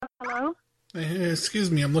Hello? Excuse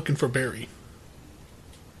me, I'm looking for Barry.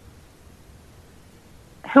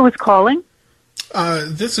 Who is calling?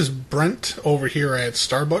 This is Brent over here at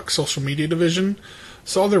Starbucks Social Media Division.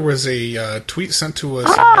 Saw there was a tweet sent to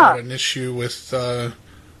us about an issue with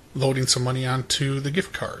loading some money onto the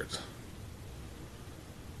gift card.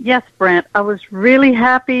 Yes, Brent. I was really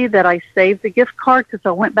happy that I saved the gift card because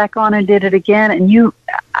I went back on and did it again. And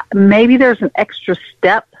maybe there's an extra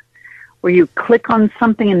step where you click on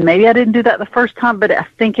something, and maybe I didn't do that the first time, but I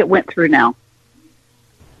think it went through now.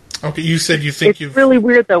 Okay, you said you think it's really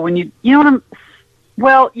weird though when you know what I'm.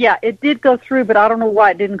 Well, yeah, it did go through, but I don't know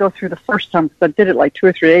why it didn't go through the first time because I did it like 2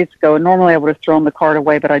 or 3 days ago, and normally I would have thrown the card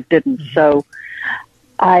away, but I didn't. Mm-hmm. So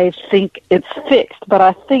I think it's fixed, but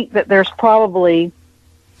I think that there's probably,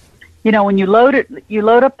 when you load it, you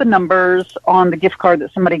load up the numbers on the gift card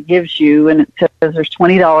that somebody gives you, and it says there's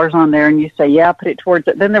 $20 on there, and you say, yeah, put it towards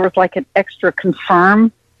it. Then there was like an extra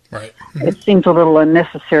confirm. Right. Mm-hmm. It seems a little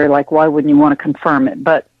unnecessary, like why wouldn't you want to confirm it?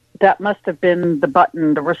 But that must have been the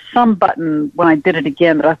button. There was some button when I did it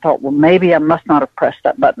again that I thought, well, maybe I must not have pressed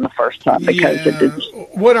that button the first time because it didn't.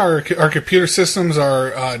 What our computer systems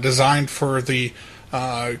are designed for the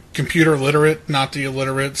computer literate, not the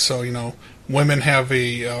illiterate. So, women have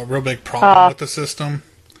a real big problem with the system.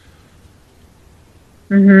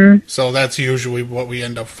 Mm-hmm. So that's usually what we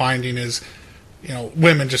end up finding is,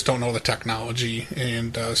 women just don't know the technology.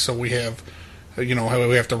 And so we have, we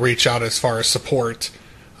have to reach out as far as support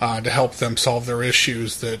to help them solve their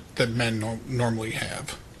issues that men normally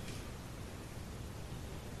have.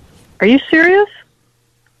 Are you serious?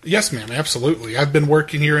 Yes, ma'am, absolutely. I've been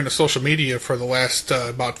working here in the social media for the last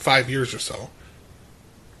about 5 years or so.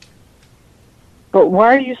 But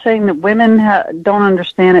why are you saying that women don't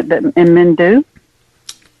understand it and men do?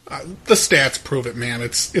 The stats prove it, man.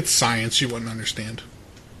 It's science. You wouldn't understand.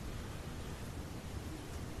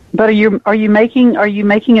 But are you making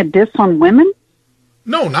a diss on women?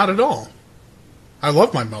 No, not at all. I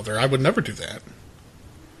love my mother. I would never do that.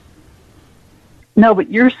 No, but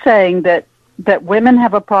you're saying that women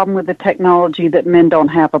have a problem with the technology that men don't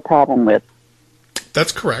have a problem with.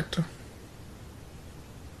 That's correct.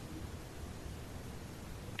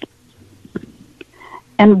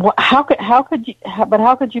 And how could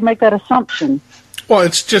you make that assumption? Well,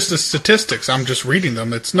 it's just the statistics. I'm just reading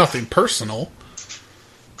them. It's nothing personal.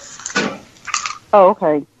 Oh,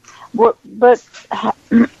 okay. Well, but I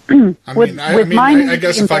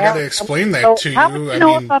guess if I got to explain that to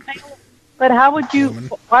you, but how would you?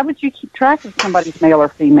 Why would you keep track of somebody's male or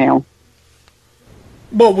female?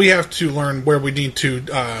 Well, we have to learn where we need to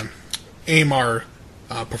aim our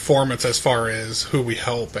performance as far as who we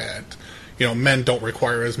help at. Men don't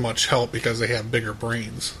require as much help because they have bigger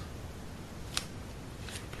brains.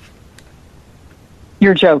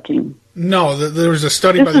 You're joking. No, there was a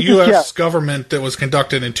study by the U.S. government that was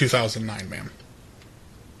conducted in 2009, ma'am.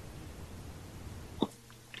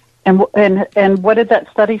 And what did that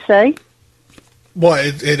study say? Well,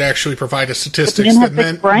 it actually provided statistics that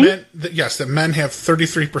men have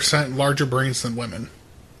 33% larger brains than women.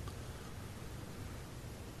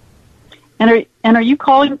 And are you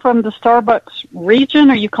calling from the Starbucks region?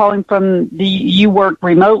 Are you calling from you work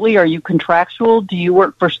remotely? Are you contractual? Do you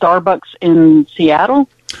work for Starbucks in Seattle?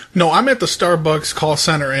 No, I'm at the Starbucks call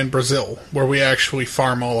center in Brazil, where we actually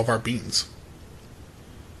farm all of our beans.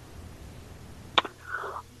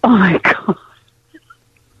 Oh my God.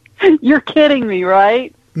 You're kidding me,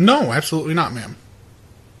 right? No, absolutely not, ma'am.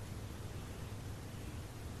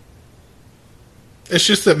 It's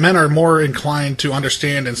just that men are more inclined to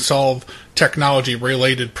understand and solve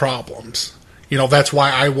technology-related problems. That's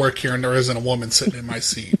why I work here and there isn't a woman sitting in my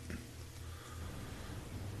seat.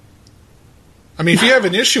 I mean, if you have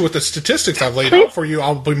an issue with the statistics I've laid out for you,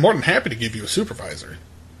 I'll be more than happy to give you a supervisor.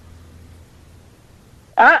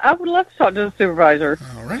 I would love to talk to the supervisor.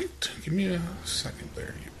 All right. Give me a second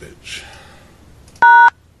there, you bitch. All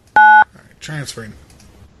right, transferring.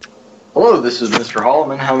 Hello, this is Mr.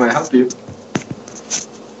 Holloman. How may I help you?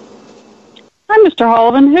 Hi, Mr.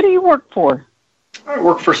 Holloman. Who do you work for? I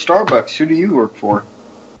work for Starbucks. Who do you work for?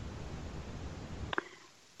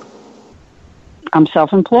 I'm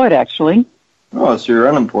self-employed, actually. Oh, so you're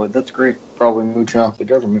unemployed. That's great. Probably mooching off the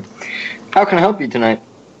government. How can I help you tonight?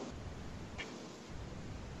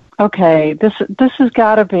 Okay, this has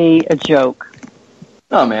got to be a joke.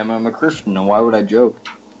 No, ma'am, I'm a Christian, and why would I joke?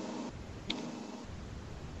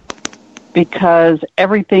 Because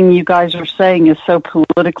everything you guys are saying is so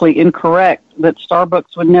politically incorrect that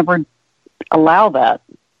Starbucks would never allow that.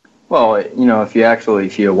 Well, if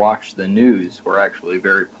you watch the news, we're actually a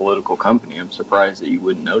very political company. I'm surprised that you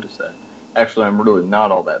wouldn't notice that. Actually, I'm really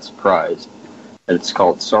not all that surprised. that it's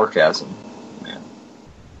called sarcasm.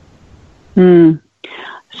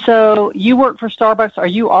 So you work for Starbucks. Are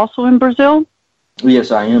you also in Brazil?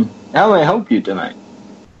 Yes, I am. How may I help you tonight?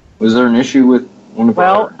 Was there an issue with one of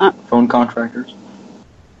our phone contractors?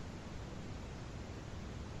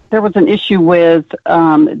 There was an issue with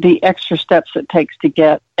the extra steps it takes to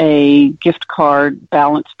get a gift card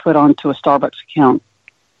balance put onto a Starbucks account.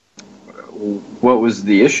 What was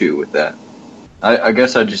the issue with that? I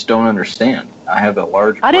guess I just don't understand. I have a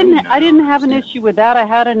large. I didn't have an issue with that. I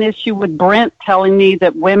had an issue with Brent telling me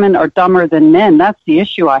that women are dumber than men. That's the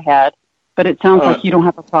issue I had. But it sounds like you don't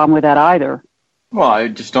have a problem with that either. Well, I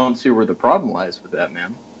just don't see where the problem lies with that,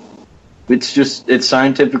 ma'am. It's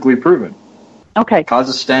scientifically proven. Okay.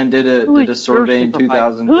 Kazakhstan did a survey in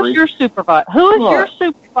 2003. Who's your supervisor? Your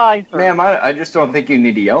supervisor? Ma'am, I just don't think you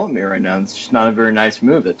need to yell at me right now. It's just not a very nice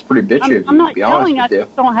move. It's pretty bitchy of you, I'm not to be honest yelling. with you. I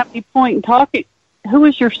just don't have any point in talking. Who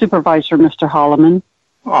is your supervisor, Mr. Holloman?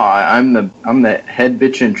 Oh, I'm the head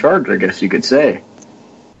bitch in charge, I guess you could say.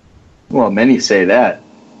 Well, many say that.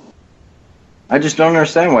 I just don't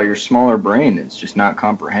understand why your smaller brain is just not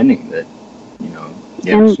comprehending that, you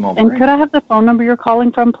have a small brain. And could I have the phone number you're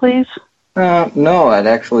calling from, please? No, I'd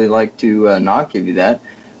actually like to not give you that.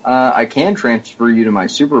 I can transfer you to my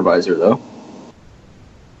supervisor, though.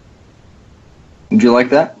 Would you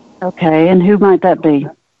like that? Okay, and who might that be?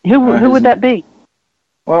 Who would that be?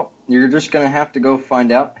 Well, you're just going to have to go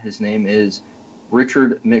find out. His name is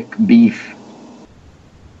Richard McBeef.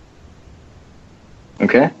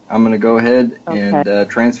 Okay, I'm going to go ahead and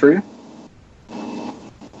transfer you.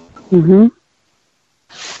 Mm-hmm.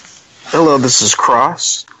 Hello, this is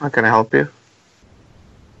Cross. How can I help you?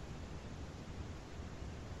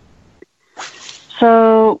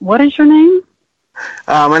 So, what is your name?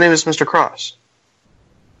 My name is Mr. Cross.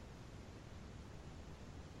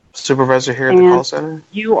 Supervisor here at the call center.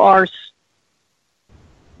 You are...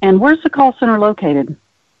 And where's the call center located?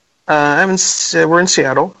 We're in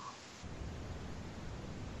Seattle.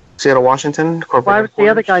 Seattle, Washington. Why was the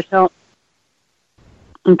other guy tell...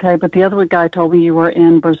 Okay, but the other guy told me you were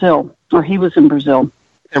in Brazil, or he was in Brazil.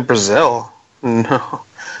 In Brazil? No.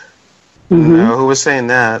 Mm-hmm. No, who was saying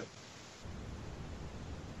that?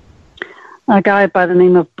 A guy by the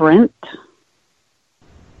name of Brent.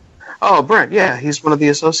 Oh, Brent, yeah, he's one of the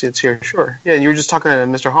associates here, sure. Yeah, you were just talking to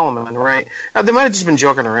Mr. Holloman, right? Now, they might have just been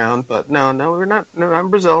joking around, but no, we're not. No, not in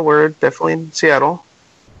Brazil. We're definitely in Seattle.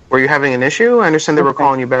 Were you having an issue? I understand they were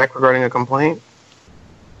calling you back regarding a complaint.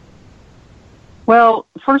 Well,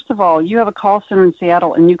 first of all, you have a call center in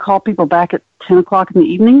Seattle, and you call people back at 10 o'clock in the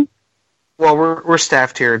evening? Well, we're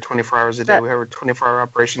staffed here 24 hours a day. We have a 24-hour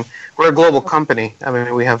operation. We're a global company. I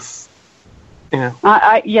mean, we have,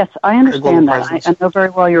 Yes, I understand that. I know very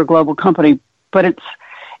well you're a global company, but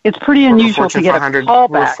it's pretty unusual to get a call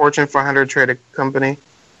back. We're a Fortune 500 traded company.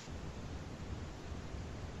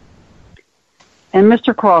 And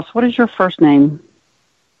Mr. Cross, what is your first name?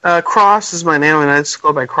 Cross is my name, and I just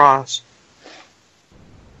go by Cross.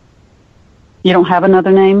 You don't have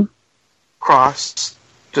another name? Cross.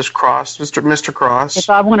 Just Cross. Mr. Cross. If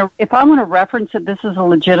I want to reference that this is a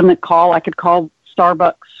legitimate call, I could call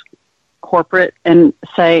Starbucks corporate and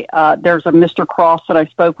say there's a Mr. Cross that I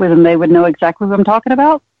spoke with, and they would know exactly who I'm talking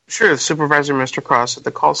about? Sure, Supervisor Mr. Cross at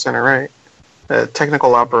the call center, right?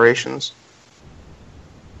 Technical operations.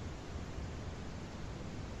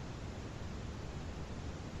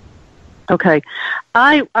 Okay.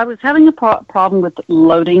 I was having a problem with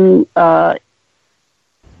loading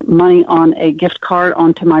money on a gift card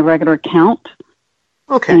onto my regular account.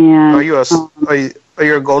 Okay. And, are you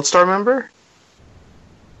a Gold Star member?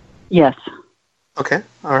 Yes. Okay.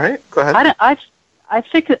 All right. Go ahead.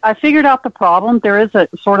 I figured out the problem. There is a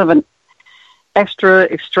sort of an extra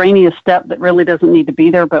extraneous step that really doesn't need to be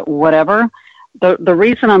there, but whatever. The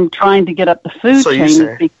reason I'm trying to get up the food chain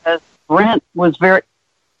is because Brent was very...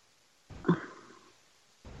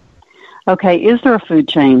 Okay, is there a food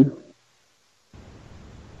chain?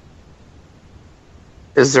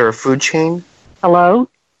 Is there a food chain? Hello?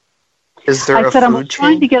 Is there a food chain? I said I was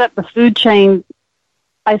trying to get up the food chain.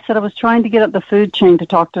 I said I was trying to get up the food chain to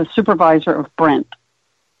talk to the supervisor of Brent.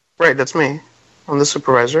 Right, that's me. I'm the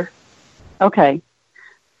supervisor. Okay.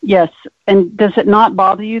 Yes. And does it not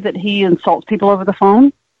bother you that he insults people over the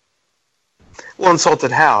phone? Well,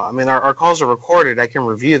 insulted how? I mean, our calls are recorded. I can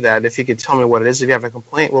review that. If you could tell me what it is, if you have a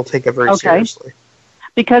complaint, we'll take it very seriously.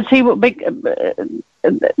 Because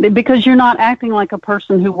because you're not acting like a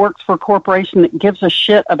person who works for a corporation that gives a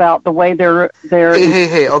shit about the way they're.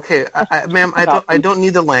 Hey, okay, ma'am, I don't need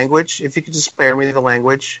the language. If you could just spare me the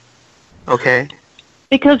language, okay?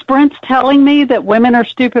 Because Brent's telling me that women are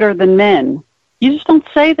stupider than men. You just don't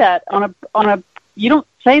say that on a You don't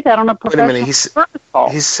say that on a Wait a professional minute. service call.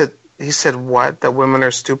 He said what? That women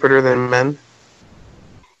are stupider than men?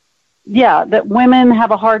 Yeah, that women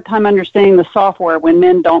have a hard time understanding the software when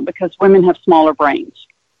men don't because women have smaller brains.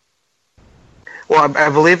 Well, I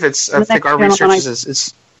believe I think our research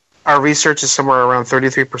is somewhere around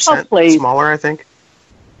 33% smaller. I think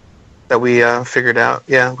that we figured out.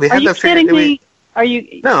 Yeah, we had that figured. Are you kidding me? Are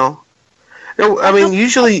you? No. I mean,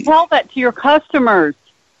 usually tell that to your customers.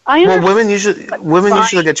 women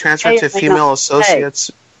usually get transferred to female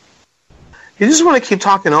associates. You just want to keep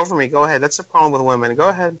talking over me. Go ahead. That's the problem with women. Go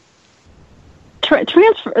ahead.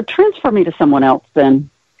 Transfer me to someone else then.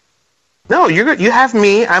 No, you have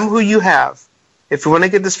me. I'm who you have. If you want to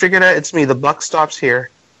get this figured out, it's me. The buck stops here.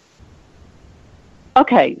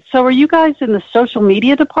 Okay, so are you guys in the social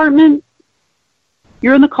media department?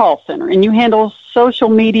 You're in the call center, and you handle social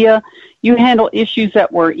media. You handle issues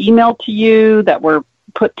that were emailed to you, that were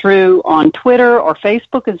put through on Twitter or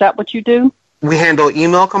Facebook. Is that what you do? We handle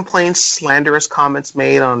email complaints, slanderous comments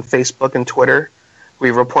made on Facebook and Twitter.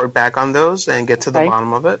 We report back on those and get to the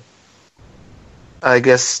bottom of it. I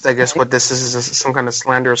guess what this is some kind of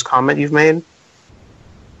slanderous comment you've made?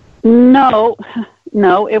 No,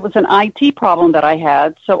 it was an IT problem that I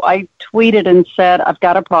had. So I tweeted and said, I've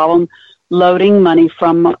got a problem loading money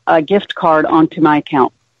from a gift card onto my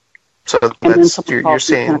account. So you're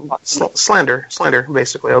saying slander,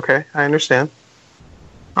 basically. Okay, I understand.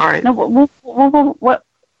 All right. No, what? Well,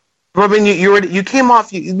 I mean, you came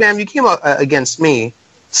off, ma'am. You came out against me,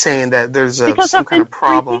 saying that there's some kind of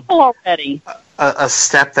problem. People already. A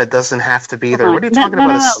step that doesn't have to be there. What are you talking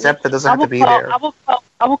about? A step that doesn't have to be there.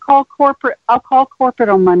 I will call corporate. I'll call corporate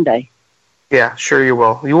on Monday. Yeah, sure you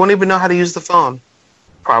will. You won't even know how to use the phone,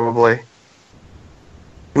 probably.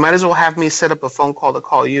 You might as well have me set up a phone call to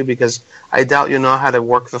call you because I doubt you know how to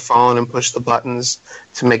work the phone and push the buttons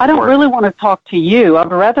to make it work. I don't really want to talk to you. I'd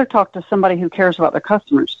rather talk to somebody who cares about their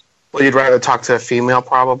customers. Well, you'd rather talk to a female,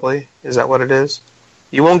 probably. Is that what it is?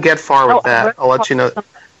 You won't get far with that. I'll let you know.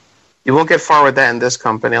 You won't get far with that in this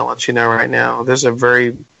company. I'll let you know right now. There's a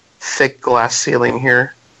very thick glass ceiling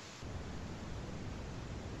here.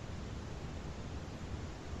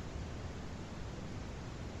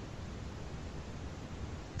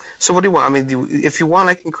 So what do you want? I mean, if you want,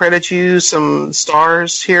 I can credit you some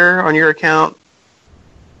stars here on your account.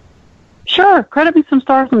 Sure, credit me some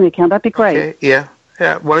stars on the account. That'd be great. Okay, yeah.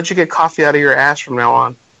 Why don't you get coffee out of your ass from now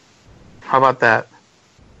on? How about that?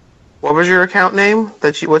 What was your account name?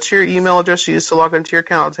 What's your email address you used to log into your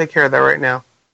account? I'll take care of that right now.